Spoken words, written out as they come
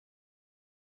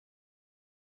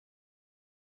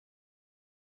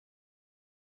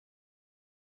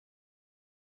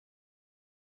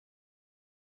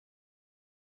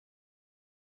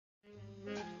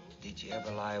Did you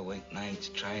ever lie awake nights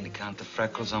trying to count the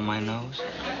freckles on my nose?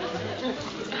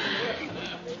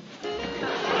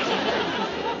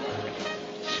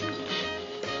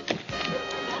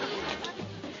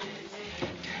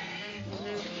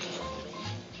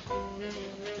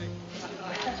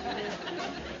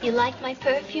 You like my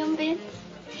perfume, Vince?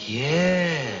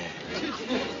 Yeah.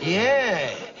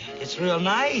 Yeah. It's real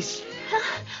nice.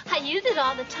 I use it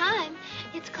all the time.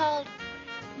 It's called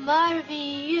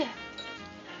Marvieux.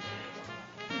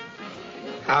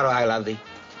 How do I love thee?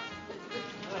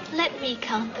 Let me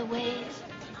count the ways.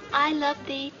 I love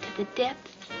thee to the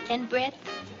depth and breadth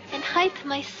and height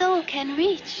my soul can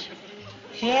reach.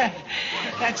 Yeah,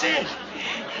 that's it.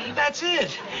 That's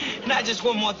it. Now, just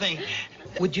one more thing.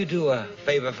 Would you do a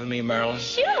favor for me, Marilyn?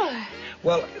 Sure.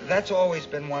 Well, that's always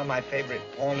been one of my favorite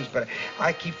poems, but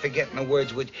I keep forgetting the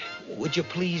words. Would you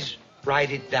please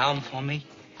write it down for me?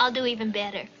 I'll do even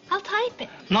better. I'll type it.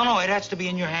 No, it has to be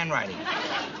in your handwriting.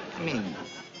 I mean,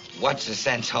 what's the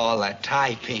sense of all that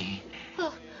typing?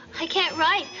 Well, I can't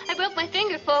write. I broke my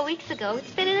finger 4 weeks ago.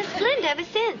 It's been in a splint ever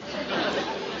since.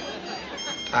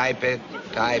 Type it.